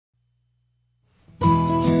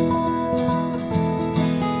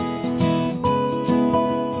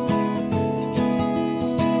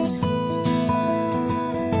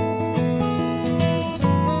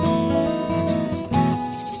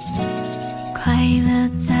快乐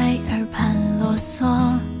在耳畔啰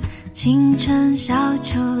嗦，青春笑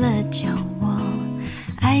出了酒窝，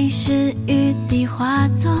爱是雨滴化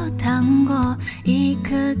作糖果，一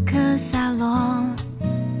颗颗洒落，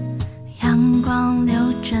阳光流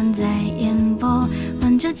转在眼波，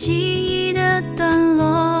吻着记忆的段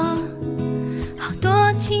落，好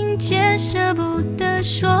多情节舍不得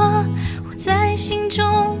说，我在心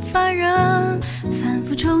中发热，反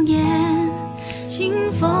复重演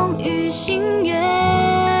清风与星月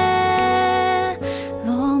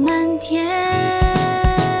落满天，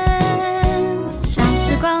像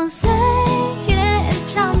时光岁月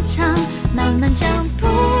长长，慢慢将不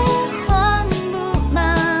慌不忙，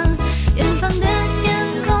远方的天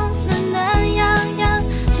空暖暖洋洋，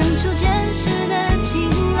像初见时的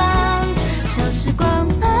晴朗，小时光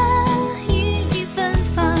们熠熠芬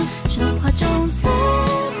芳，说话中自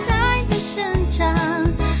在的生长，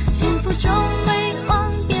幸福中辉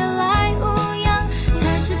煌别来无恙，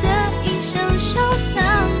才值得一生收藏，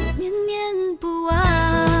念念不忘。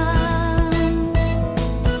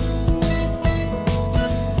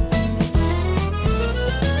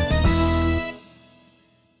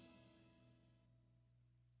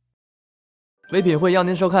唯品会邀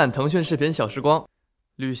您收看腾讯视频小时光。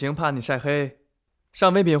旅行怕你晒黑，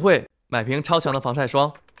上唯品会买瓶超强的防晒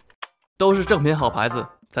霜，都是正品好牌子，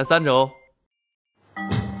才3折哦。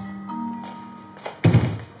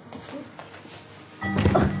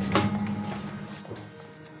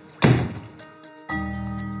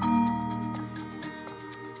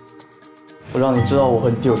我让你知道我和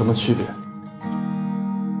你弟有什么区别。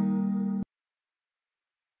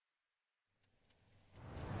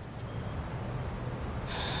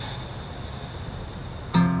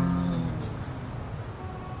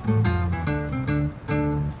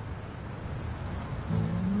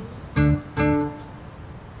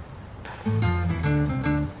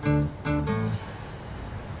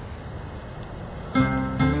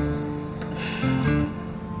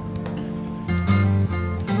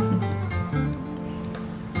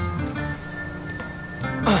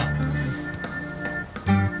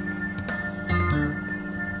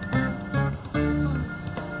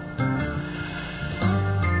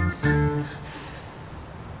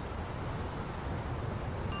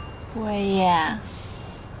魏烨，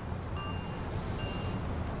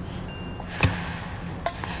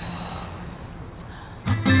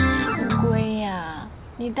龟呀，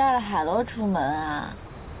你带了海螺出门啊？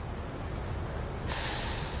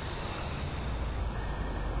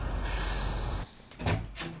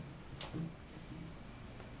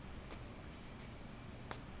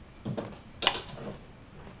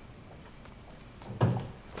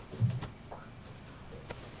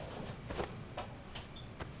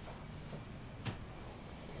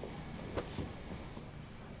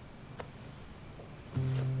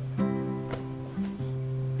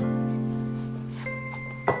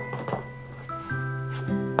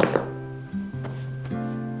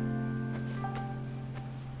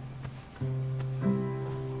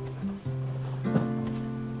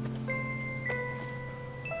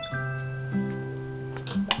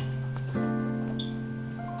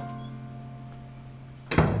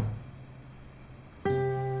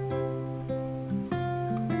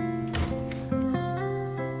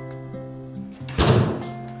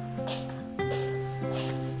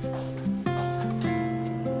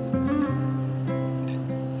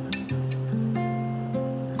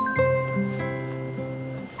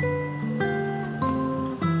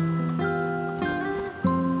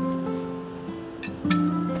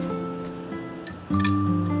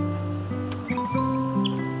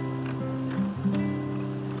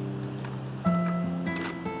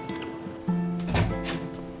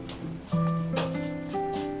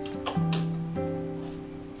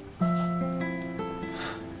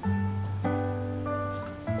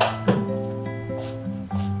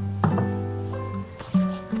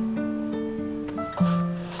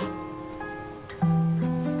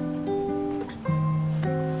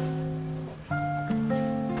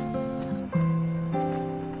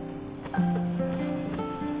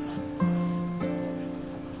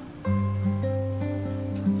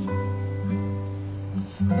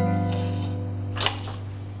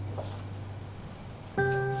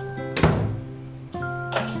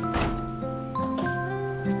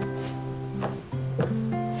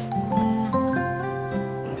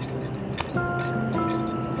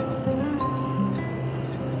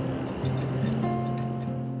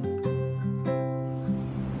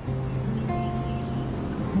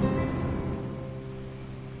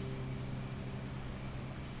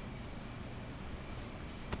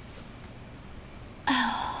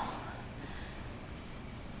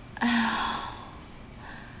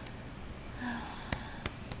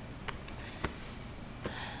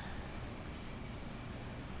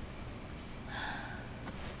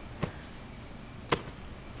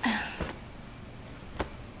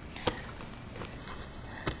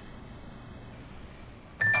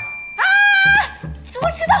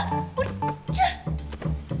知道，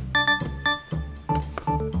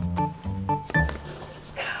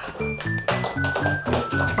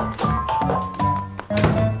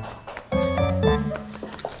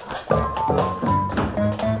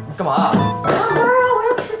你干嘛啊？上班啊！我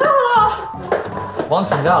要迟到了。忘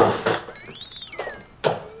请假了。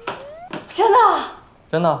真的？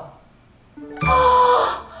真的。啊！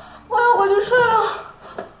我要回去睡了。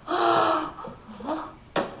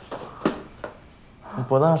你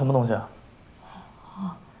脖子上什么东西啊？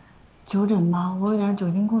酒疹吧，我有点酒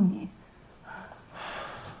精过敏。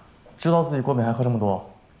知道自己过敏还喝这么多？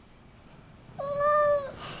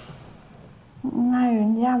那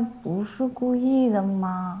人家不是故意的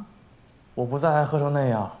吗？我不在还喝成那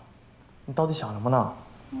样，你到底想什么呢？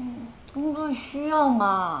工作需要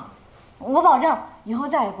嘛。我保证以后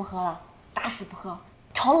再也不喝了，打死不喝，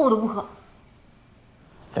吵了我都不喝。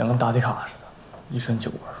脸跟打底卡似的，一身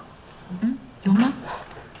酒味。有吗？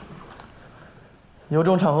以后这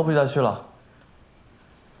种场合不许再去了。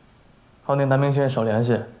还有那男明星少联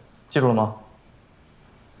系，记住了吗？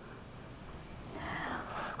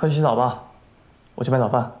快去洗澡吧，我去买早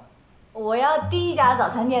饭。我要第1家早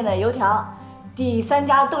餐店的油条，第3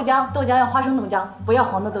家豆浆，豆浆要花生豆浆，不要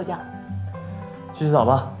黄豆豆浆。去洗澡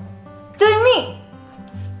吧。遵命。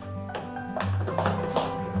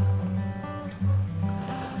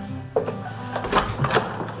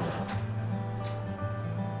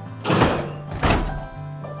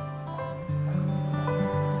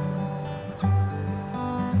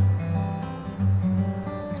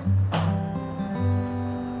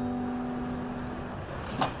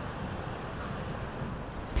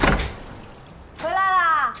回来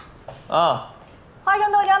啦！啊，花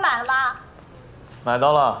生豆浆买了吗？买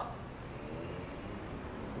到了。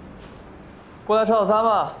过来吃早餐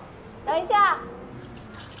吧。等一下。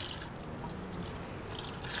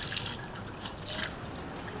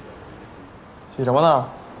洗什么呢？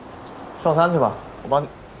吃早餐去吧，我帮你。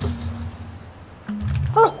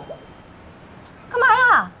干嘛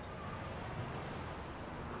呀？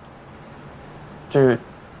这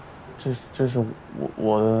是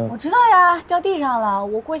我的。我知道呀，掉地上了，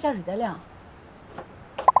我过一下水再晾。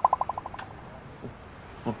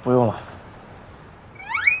不用了。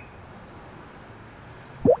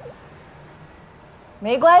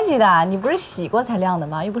没关系的，你不是洗过才晾的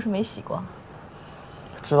吗？又不是没洗过。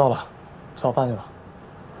知道了，吃早饭去吧。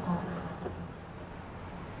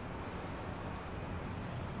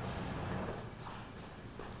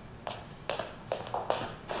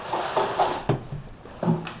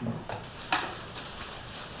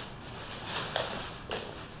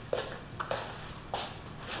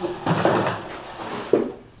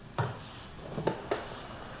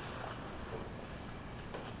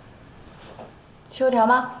吃油条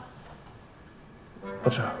吗？不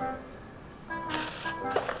吃。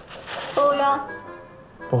豆浆。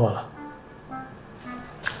不喝了。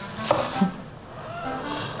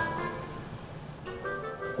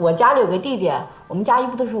我家里有个弟弟，我们家衣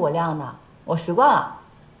服都是我晾的，我习惯了。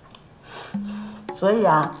所以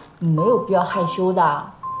啊，你没有必要害羞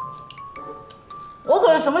的。我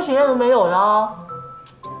可是什么学业都没有呢。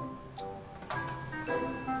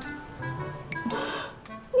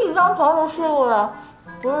一张床能睡过来，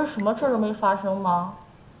不是什么事都没发生吗？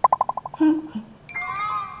哼，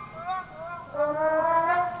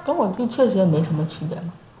跟我弟确实也没什么区别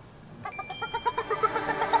嘛。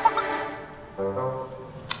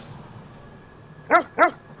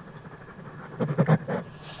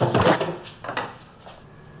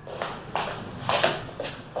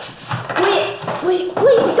故意，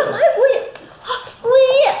你干嘛呀？故意，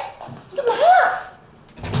你干嘛呀？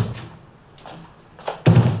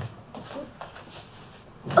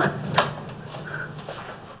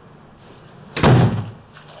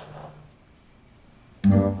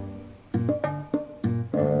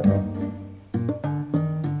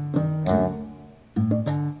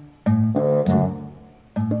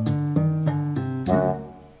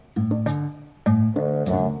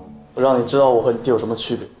我让你知道我和你弟有什么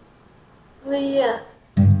区别。魏烨，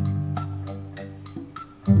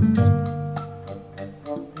主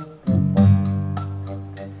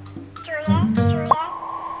人，女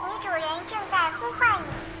主人正在呼唤你。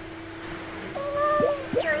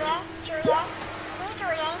主人，女主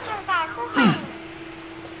人正在呼唤你。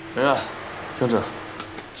圆圆，听旨。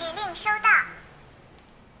指令收到。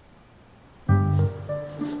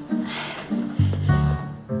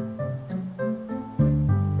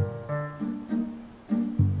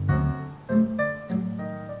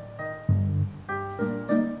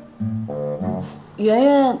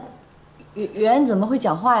圆圆怎么会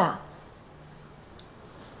讲话呀？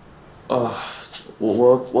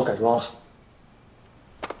我改装了。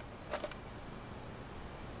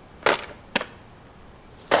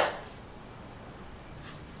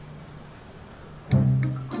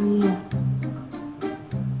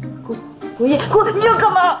你要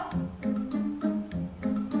干嘛？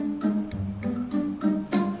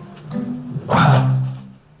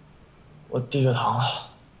我低血糖了。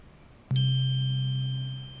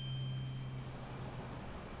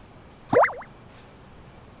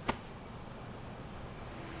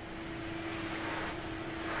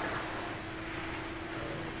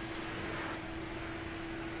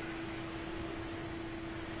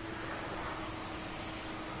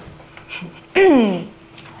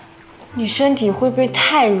你身体会不会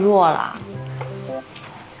太弱了？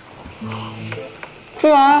这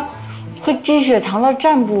人会低血糖的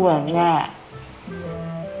站不稳呢。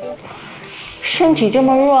身体这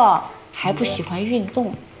么弱，还不喜欢运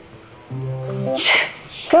动，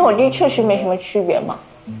跟我弟确实没什么区别嘛。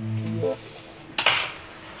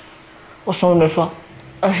我什么都没说，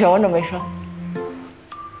什么都没说。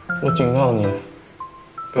我警告你，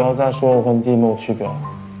不要再说我跟弟没有区别了。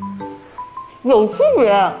有区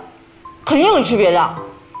别，肯定有区别的。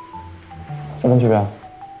什么区别？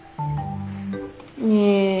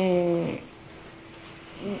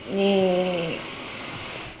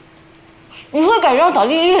你会改装扫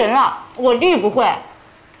地机器人了，我弟不会。啊。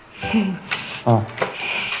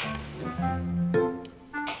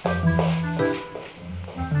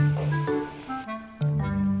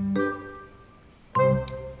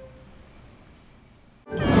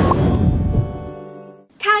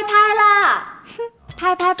开拍啦！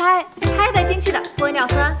拍拍拍，拍得进去的玻尿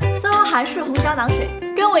酸，搜韩式红胶囊水，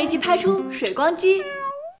跟我一起拍出水光肌。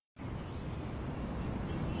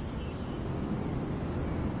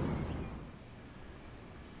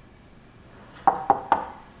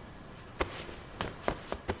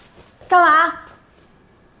干嘛？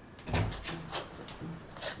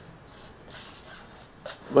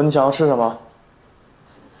问你想要吃什么？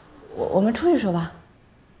我们出去说吧。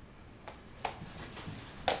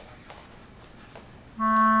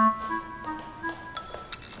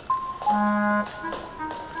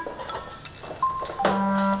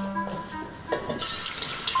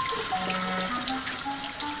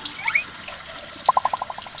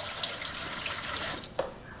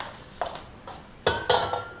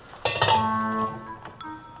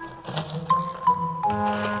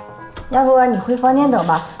要不你回房间等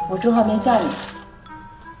吧，我住后面叫你。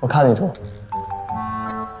我看你住。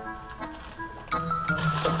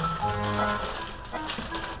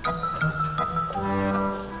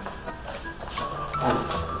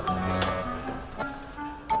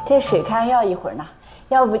这水开要一会儿呢，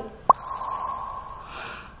要不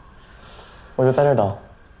我就在这儿等。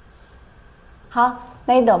好，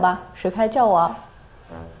那你等吧，水开叫我。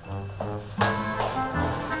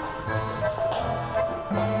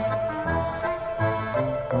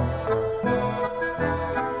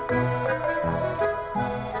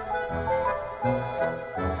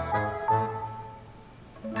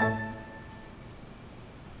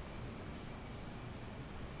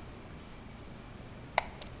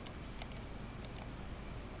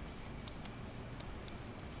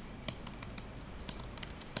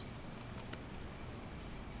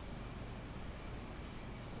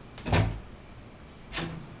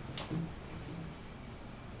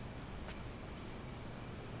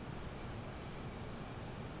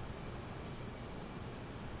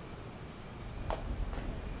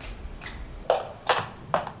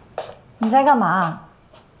你在干嘛？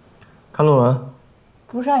看论文。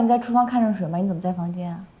不是让你在厨房看着水吗？你怎么在房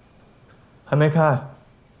间啊？还没开，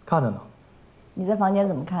看着呢。你在房间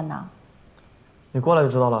怎么看的？你过来就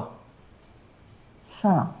知道了。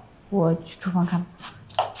算了，我去厨房看。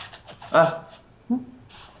哎。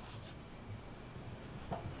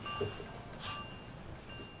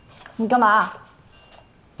你干嘛？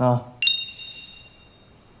啊。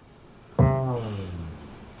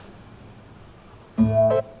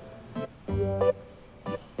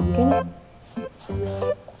给你。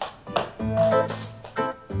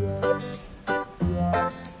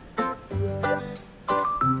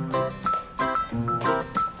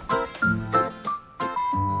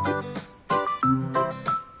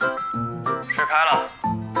水开了。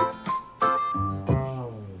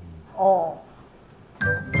哦。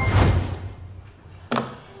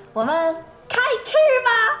我们开吃吧。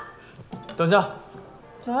等下。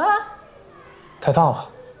什么？太烫了。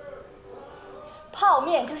泡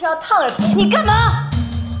面就是要烫着吃，你干嘛？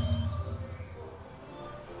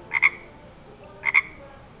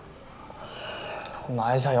我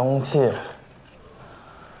拿一下遥控器。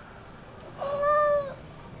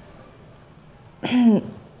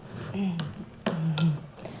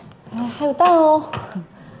还有蛋哦。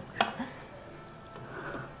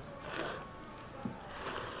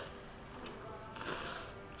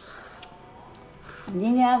你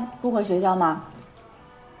今天不回学校吗？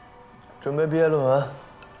准备毕业论文。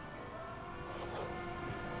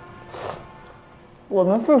我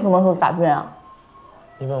们是什么时候答辩啊？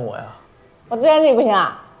你问我呀？我自然自己不行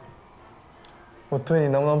啊？我对你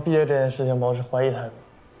能不能毕业这件事情保持怀疑态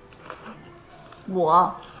度。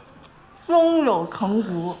我胸有成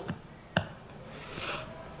竹。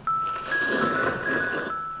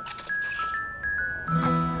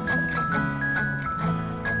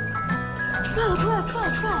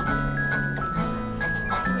出来了！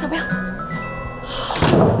怎么样？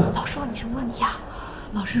老师问你什么问题啊？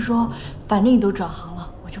老师说，反正你都转行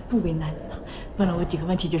了，我就不为难你了。问了我几个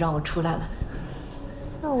问题就让我出来了。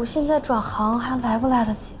那我现在转行还来不来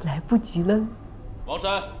得及？来不及了。王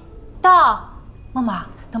珊，到。梦梦，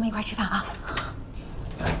等我们一块吃饭啊。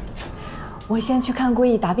我先去看顾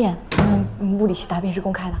易答辩，物理系答辩是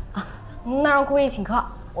公开的啊。那让顾易请客。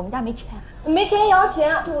我们家没钱。没钱也要请，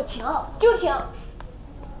就请。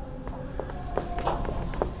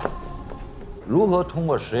如何通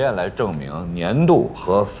过实验来证明粘度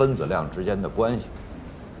和分子量之间的关系？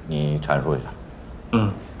你阐述一下。快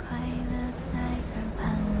乐在耳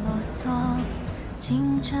畔啰嗦，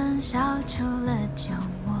青春笑出了酒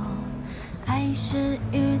窝，爱是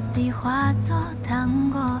雨滴化作糖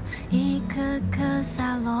果，一颗颗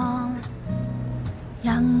洒落，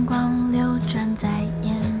阳光流转在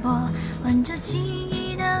眼波，吻着记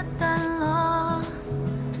忆的段落，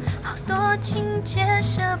好多情节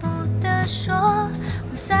舍不得说，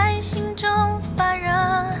我在心中发热，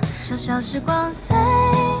小小时光岁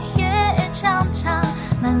月长长，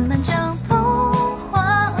漫漫长不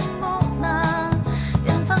慌不忙，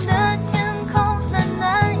远方的天空暖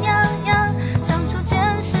暖洋洋，像初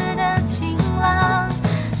见时的晴朗，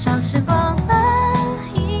小时光们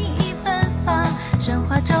熠熠芬芳，神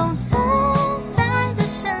话中自在的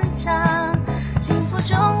生长，幸福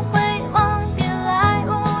中回望别来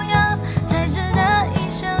无恙，才值得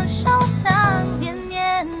一生收藏，念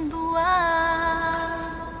念不忘。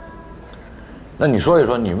那你说一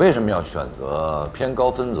说，你为什么要选择偏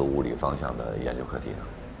高分子物理方向的研究课题呢？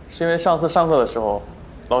是因为上次上课的时候，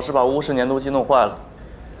老师把无视粘度计弄坏了，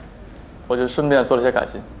我就顺便做了些改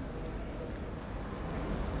进。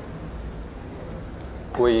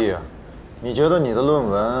顾易，你觉得你的论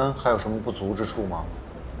文还有什么不足之处吗？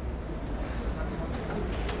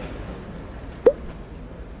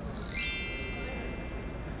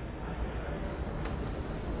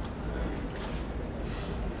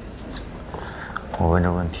我问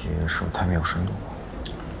这问题是不是太没有深度了？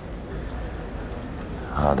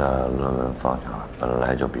他的论文方向本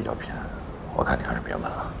来就比较偏，我看你还是别问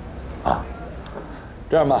了，啊。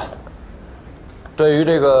这样吧，对于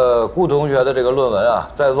这个顾同学的这个论文啊，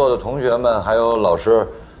在座的同学们还有老师，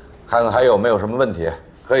看看还有没有什么问题，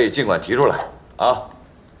可以尽管提出来啊。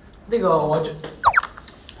那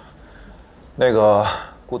个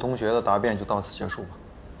顾同学的答辩就到此结束吧。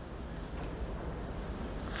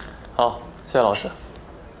好，谢谢老师。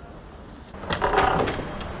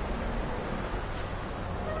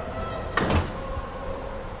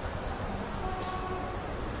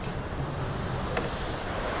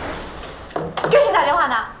这谁打电话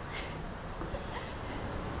呢？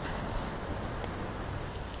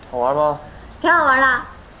好玩吗？挺好玩的。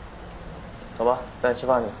走吧，带你吃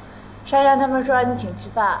饭去。珊珊他们说让你请吃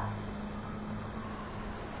饭，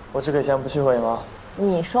我只给钱不去可以吗？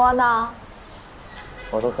你说呢？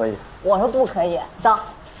我说可以。我说不可以。走。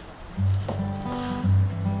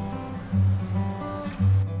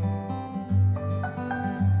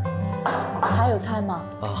还有菜吗？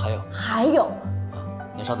还有。还有。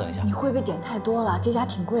您稍等一下。你会不会点太多了？这家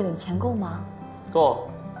挺贵的，你钱够吗？够，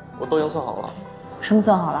我都已经算好了。什么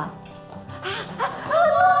算好了？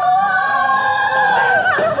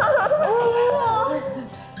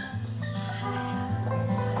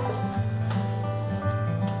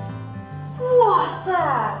哇塞！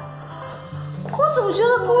我怎么觉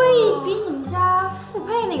得顾魏毅比你们家傅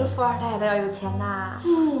佩那个富二代的要有钱呐？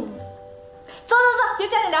走，别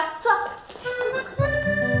站着聊，走。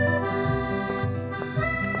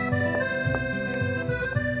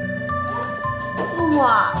默默，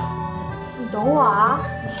你懂我啊？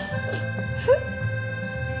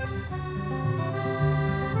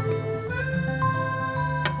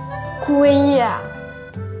顾魏毅，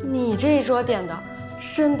你这一桌点的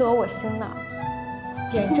深得我心呐。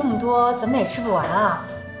点这么多，怎么也吃不完啊！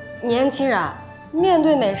年轻人，面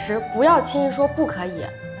对美食不要轻易说不可以。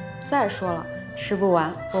再说了，吃不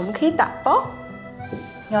完我们可以打包。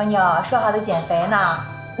妞妞说好的减肥呢？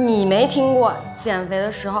你没听过，减肥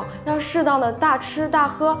的时候要适当的大吃大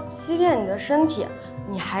喝，欺骗你的身体，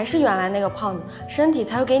你还是原来那个胖子，身体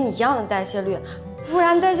才会给你一样的代谢率，不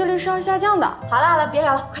然代谢率是要下降的。好了，别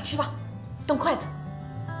聊了，快吃吧，动筷子。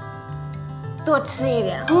多吃一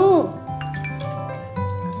点。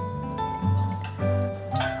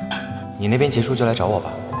你那边结束就来找我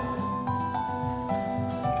吧。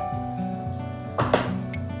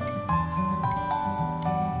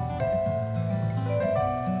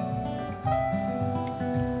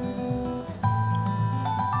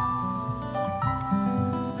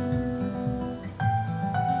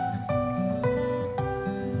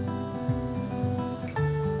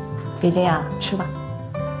别这样，吃吧。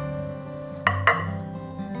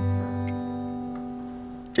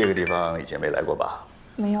这个地方以前没来过吧？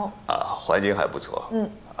没有。啊，环境还不错。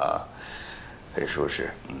很舒适。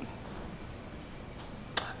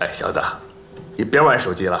哎，小子，你别玩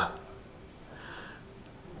手机了。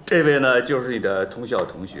这位呢，就是你的同校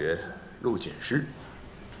同学陆锦诗。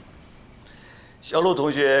小陆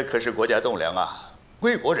同学可是国家栋梁啊，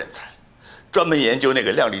归国人才，专门研究那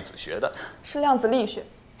个量粒子学的。是量子力学。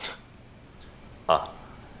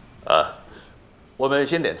我们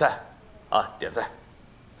先点菜，点菜。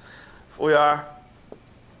服务员，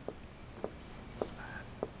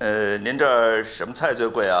您这儿什么菜最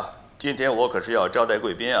贵啊？今天我可是要招待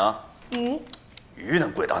贵宾啊。鱼。鱼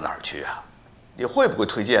能贵到哪儿去啊？你会不会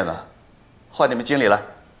推荐呢？换你们经理来。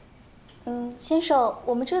先生，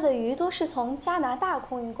我们这的鱼都是从加拿大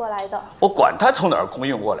空运过来的。我管他从哪儿空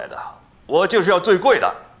运过来的，我就是要最贵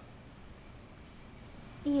的。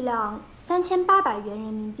1两3800元人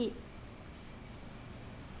民币。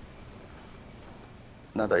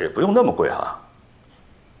那倒也不用那么贵哈。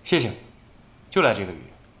谢谢，就来这个鱼，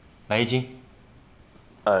来1斤。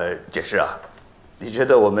解释啊，你觉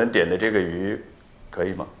得我们点的这个鱼可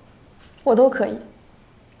以吗？我都可以。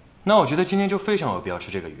那我觉得今天就非常有必要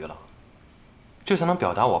吃这个鱼了，这才能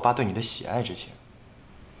表达我爸对你的喜爱之情，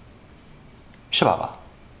是吧，爸？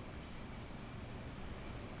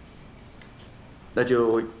那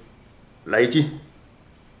就来1斤。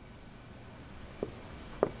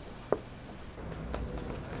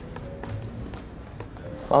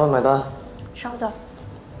麻烦买单。稍等。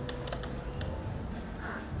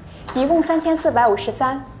一共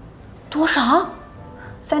3453。多少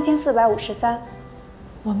？3453。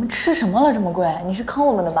我们吃什么了这么贵？你是坑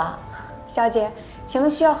我们的吧？小姐，请问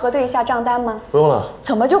需要核对一下账单吗？不用了。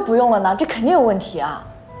怎么就不用了呢？这肯定有问题啊！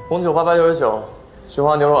红酒869，菊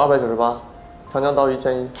花牛肉298，长江刀鱼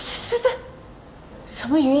1001。这什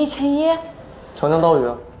么鱼1001？长江刀鱼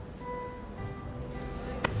啊。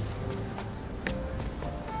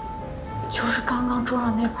就是刚刚桌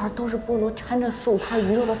上那盘都是菠萝掺着4、5块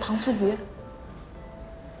鱼肉的糖醋鱼。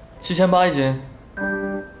7800一斤。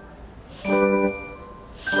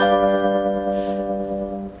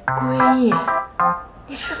归义，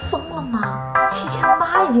你是疯了吗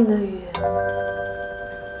？7800一斤的鱼。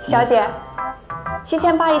小姐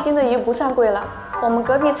，7800一斤的鱼不算贵了，我们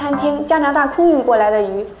隔壁餐厅加拿大空运过来的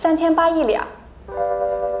鱼3800一两。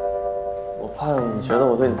我怕你觉得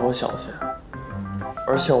我对你朋友小气，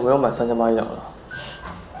而且我没有买3800一两的。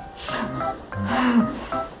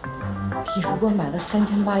你如果买了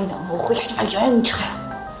3800一两，我回家就把圆圆给拆了。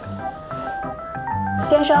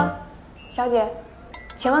先生，小姐，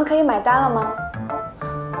请问可以买单了吗？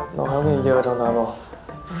那我还要给你列个账单吗？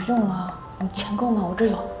不用了，你钱够吗？我这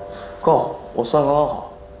有。够，我算刚刚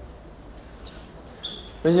好。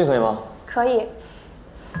微信可以吗？可以。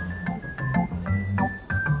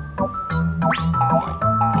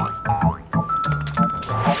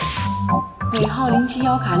尾号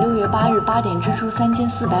071卡6月8日8点支出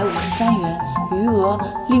3453元，余额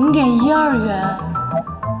0.12元。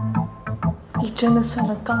你真的算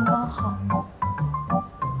得刚刚好。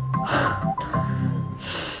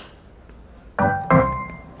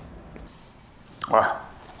喂，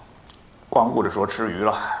光顾着说吃鱼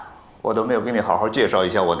了，我都没有给你好好介绍一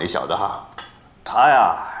下我那小子哈。他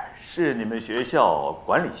呀是你们学校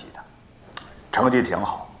管理系的，成绩挺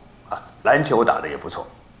好啊，篮球打得也不错。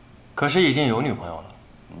可是已经有女朋友了，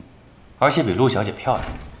而且比陆小姐漂亮。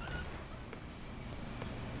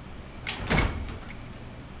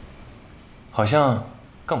好像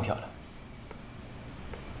更漂亮。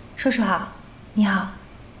叔叔好，你好。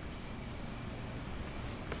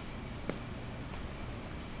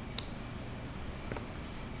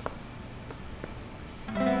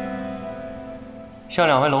向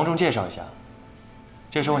2位隆重介绍一下，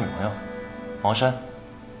这是我女朋友，王珊。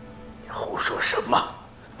你胡说什么？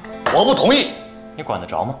我不同意。你管得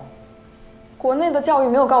着吗？国内的教育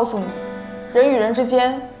没有告诉你，人与人之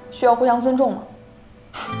间需要互相尊重吗？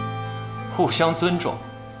互相尊重，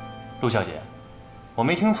陆小姐，我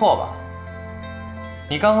没听错吧？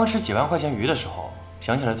你刚刚吃几万块钱鱼的时候，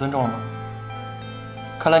想起来尊重了吗？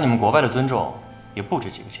看来你们国外的尊重也不值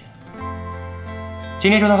几个钱。今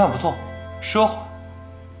天这顿饭不错，奢华，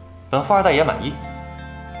本富二代也满意，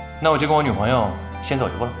那我就跟我女朋友先走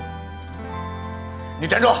一步了。你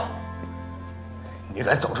站住！你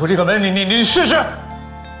敢走出这个门，你试试！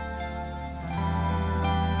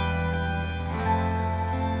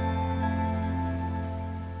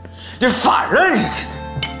你反了你！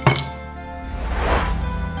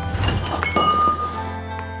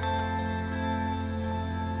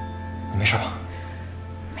你没事吧？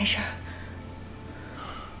没事。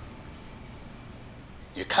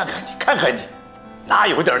你看看你，看看你，哪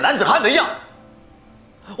有点男子汉的样？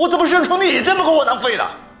我怎么生出你这么个窝囊废呢？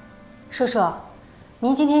叔叔，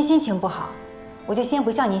您今天心情不好，我就先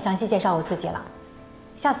不向您详细介绍我自己了，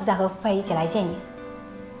下次再和傅培一起来见您。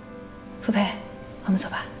傅培，我们走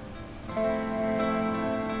吧。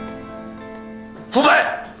傅培，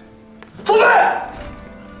傅培！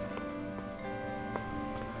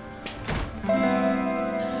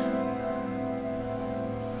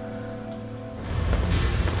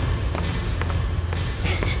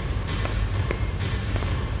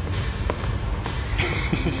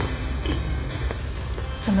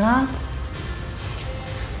怎么了？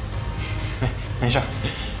没事，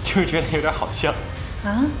就是觉得有点好笑。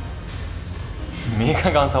啊？你没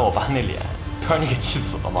看刚才我爸那脸，都让你给气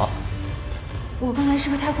死了吗？我刚才是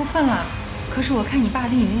不是太过分了？可是我看你爸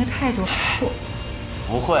对你那个态度，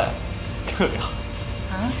不会，特别好。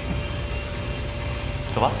啊？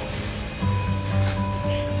走吧。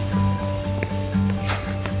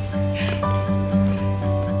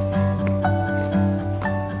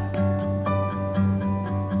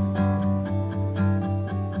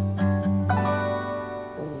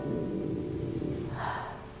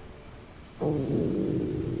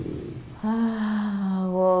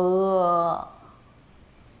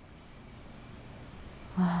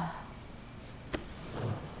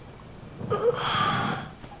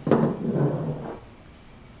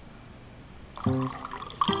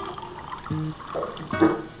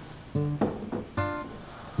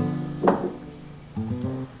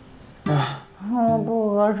我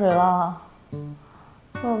不喝水了，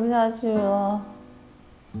喝不下去了。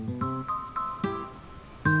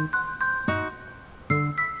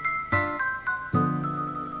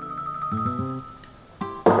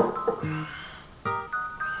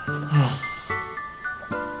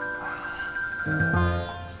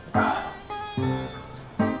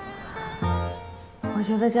我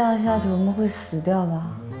觉得这样下去我们会死掉吧？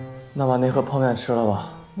那把那盒泡面吃了吧。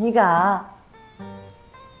你敢？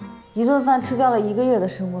一顿饭吃掉了1个月的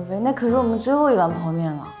生活费，那可是我们最后一碗泡面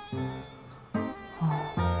了。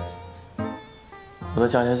我的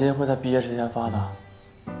奖学金会在毕业之前发的。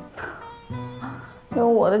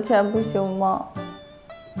用我的钱不行吗？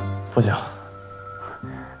不行。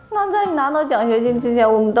那在你拿到奖学金之前，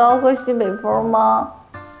我们都要喝西北风吗？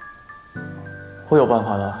会有办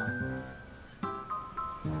法的。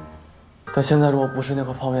但现在如果不是那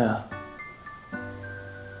盒泡面，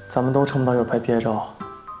咱们都撑不到一会儿拍毕业照。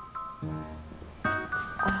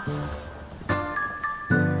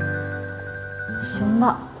行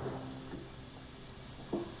吧。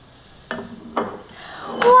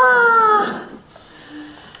哇，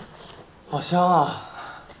好香啊！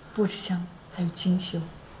不止香，还有清秀。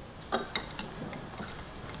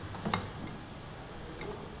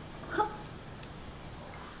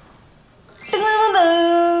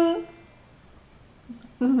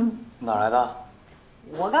哪来的？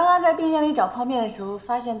我刚刚在冰箱里找泡面的时候，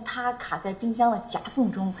发现它卡在冰箱的夹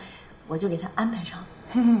缝中，我就给它安排上。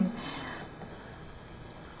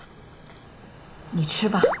你吃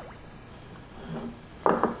吧。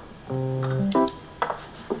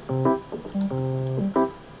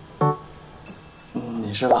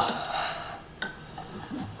你吃吧。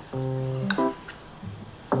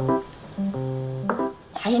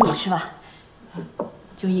还是你吃吧，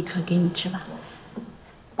就1颗给你吃吧。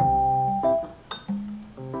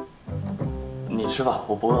你吃吧，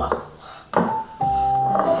我不饿。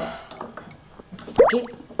给。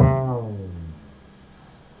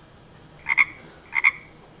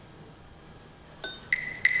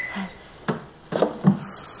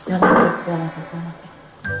不要浪费，不要浪费，不要浪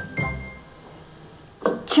费。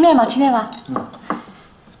吃面吧，吃面吧。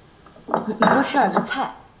你多吃点个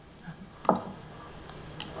菜。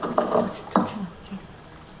多吃点这个。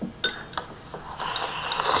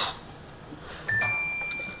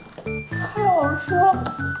太好吃了。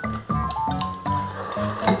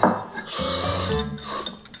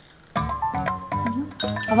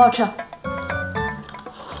好不好吃？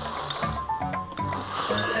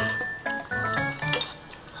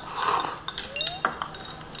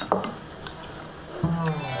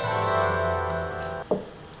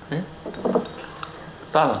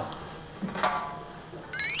蛋呢？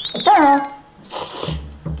蛋呢？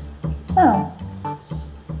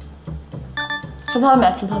吃泡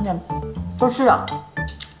面，吃泡面，多吃点。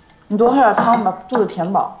你多喝点汤，把肚子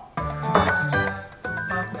填饱。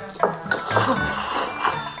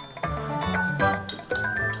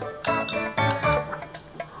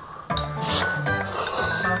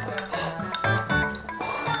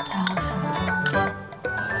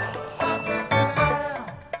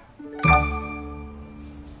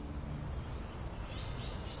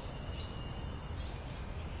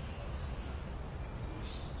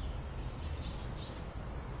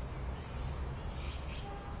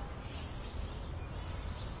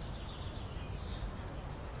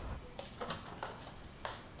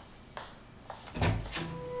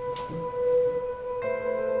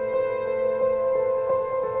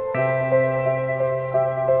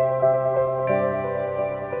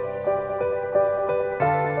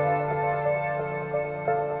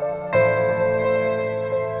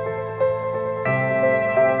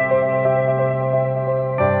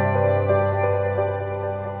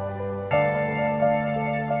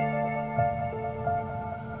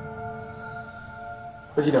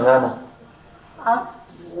都几点回来呢？啊，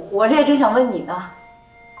我这正想问你呢。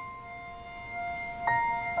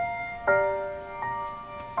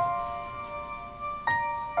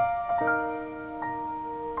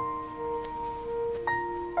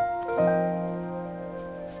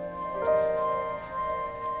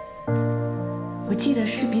我记得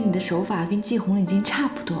视频里的手法跟季红已经差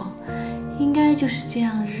不多，应该就是这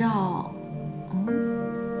样绕。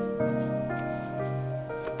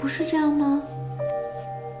不是这样吗？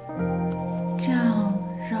这样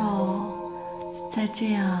绕，再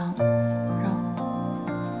这样绕，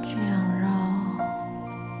这样绕。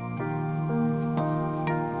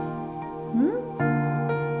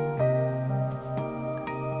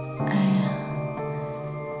哎呀，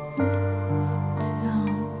这样。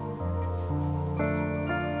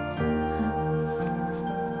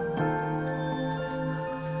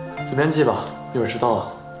随便记吧，一会儿迟到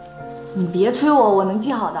了。你别催我，我能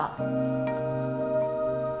记好的。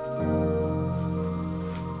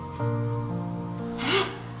哎，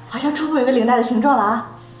好像初步有个领带的形状了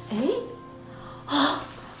啊！哎，哦，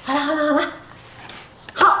好了，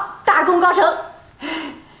好，大功告成。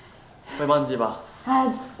我也帮你记吧。哎，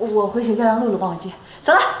我回学校让露露帮我记。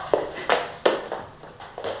走了。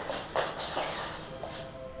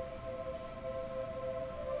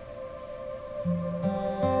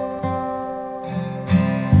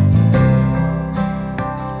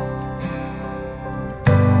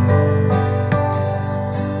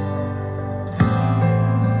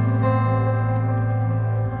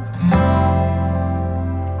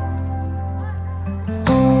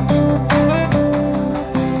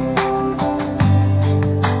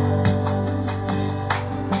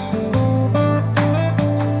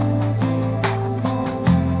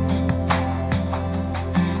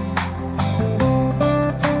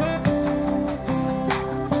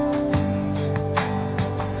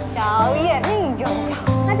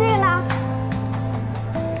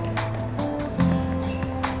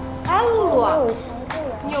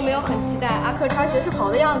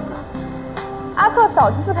阿克早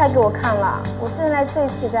就自拍给我看了，我现在最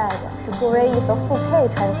期待的是顾未易和傅佩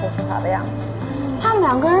穿鞋时跑的样子。他们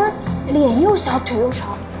两个人脸又小腿又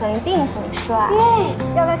长，肯定很帅。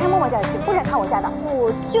要来看默默家的戏，不准看我家的。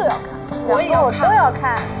我就要看，我都要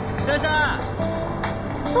看。珊珊，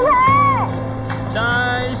傅佩，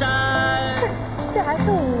珊珊，这还是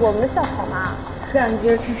我们的校草吗？感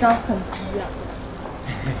觉智商很低啊。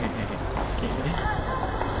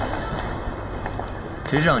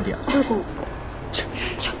谁智商低啊？就是你。去。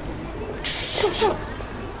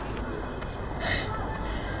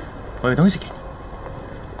我有东西给你。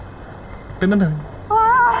噔噔噔。哇！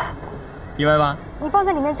意外吧？你放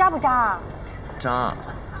在里面扎不扎啊？扎，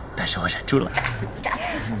但是我忍住了。扎死！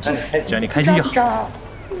只要你开心就好。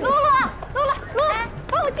露露，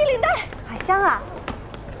帮我系领带。好香啊！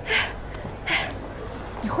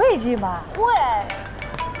你会系吗？会。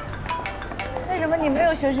为什么你没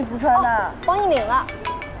有学士服穿呢？帮你领了。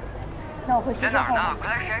那我会先在哪儿呢？快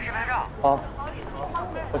来实验室拍照。好，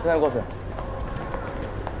我现在过去。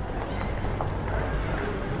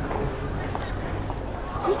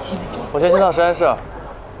会系吗？我先到实验室，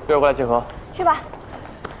一会儿过来集合。去吧。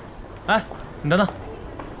哎，你等等，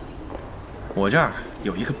我这儿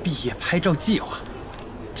有一个毕业拍照计划，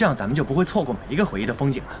这样咱们就不会错过每一个回忆的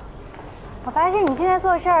风景了。我发现你现在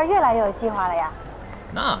做事儿越来越有计划了呀。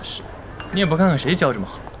那是，你也不看看谁教这么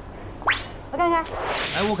好。我看看。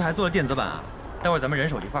哎，我可还做了电子版啊，待会儿咱们人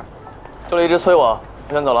手一份。助理一直催我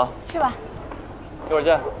先走了。去吧。一会儿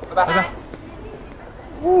见，拜拜。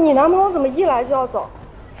你男朋友怎么一来就要走？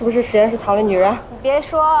是不是实验室藏了女人？你别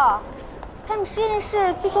说，他们实验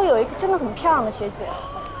室据说有一个真的很漂亮的学姐。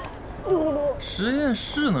实验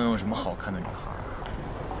室能有什么好看的女孩？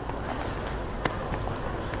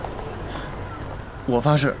我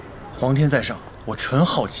发誓，皇天在上，我纯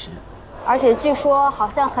好奇。而且据说好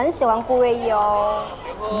像很喜欢顾未易哦。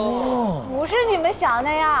哦，不是你们想的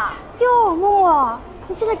那样。哟，默默，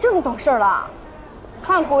你现在这么懂事了？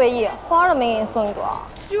看顾未易，花都没给你送一朵。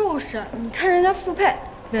就是，你看人家傅佩，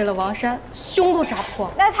为了王珊，胸都扎破。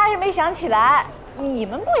那他是没想起来，你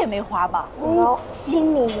们不也没花吗？有，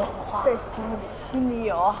心里有花，在心里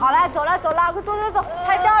有。好了，走了，快走，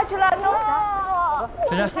拍照去了，走。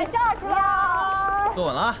珊珊，拍照去了。坐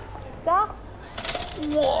稳了啊。走。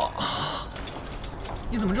哇，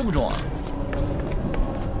你怎么这么重啊？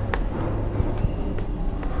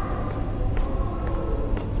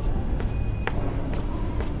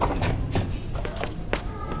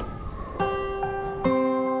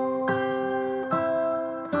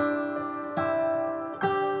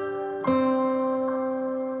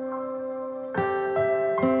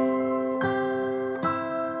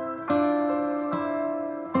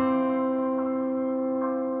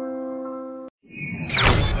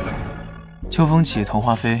秋风起，桐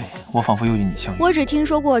花飞，我仿佛又与你相遇。我只听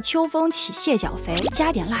说过秋风起，蟹脚肥，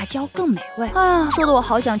加点辣椒更美味。啊，说的我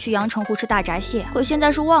好想去阳澄湖吃大闸蟹，可现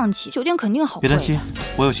在是旺季，酒店肯定好贵。别担心，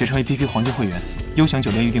我有携程 APP 黄金会员，优享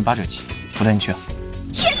酒店预订8折起，我带你去。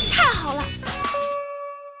天，太好了！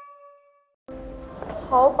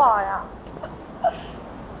好饱呀！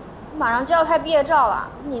马上就要拍毕业照了，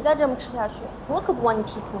你再这么吃下去，我可不帮你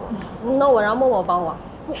P 图。那我让默默帮我。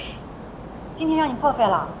今天让你破费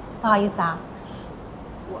了，不好意思啊。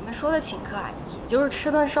我们说的请客啊，也就是吃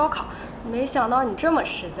顿烧烤，没想到你这么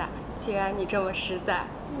实在。既然你这么实在，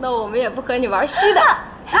那我们也不和你玩虚的。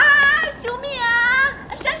啊！救命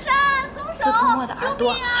啊！珊珊，松手！司徒末的耳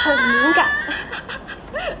朵很敏感。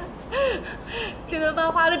这顿饭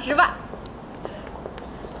花的值吧？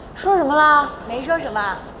说什么啦？没说什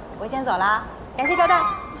么，我先走了，感谢招待。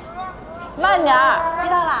慢点儿，知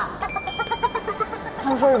道了。他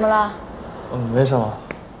们说什么了？没什么。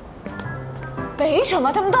没什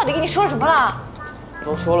么，他们到底跟你说什么了？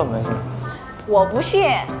都说了没什么。我不信。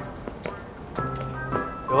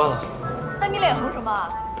别问了。那你脸红什么？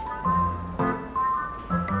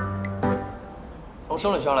从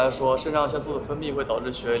生理学上来说，肾上腺素的分泌会导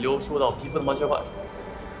致血液流输到皮肤的毛血管上，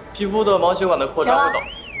皮肤的毛血管的扩张会导。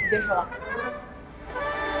你别说了。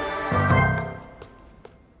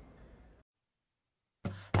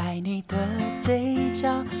爱你的嘴角，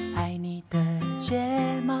爱你的睫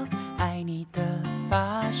毛，爱你的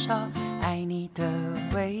发梢，爱你的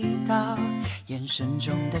味道，眼神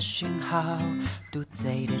中的讯号，嘟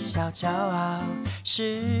嘴的小骄傲，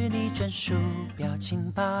是你专属表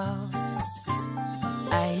情包。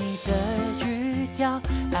爱你的语调，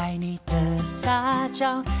爱你的撒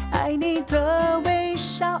娇，爱你的微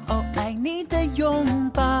笑，哦，爱你的拥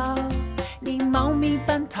抱。你猫咪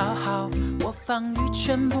般讨好，我防御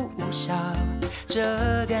全部无效，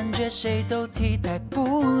这感觉谁都替代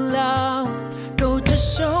不了。勾着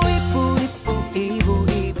手一步一步一步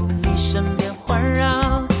一步你身边环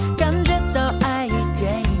绕，感觉到爱一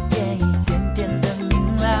点一点一点点的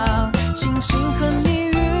明了。庆幸和你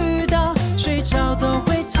遇到，睡着都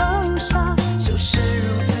会偷笑，就是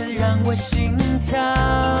如此让我心跳。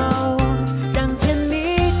让甜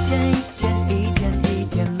蜜一天一天一天一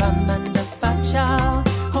天慢慢的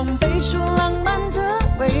烘焙出浪漫的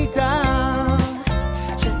味道，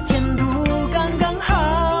这甜度刚刚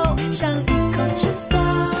好，像一口吃饱，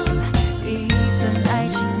一份爱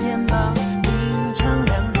情面包，品尝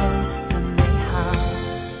两人的美好。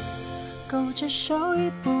勾着手一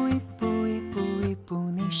步一步一步一步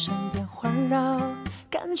你身边环绕，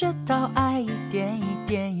感觉到爱一点一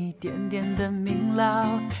点一点点的明了。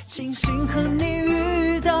庆幸和你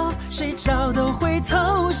遇到，睡着都会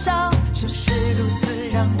偷笑，就是如此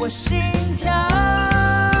让我心跳。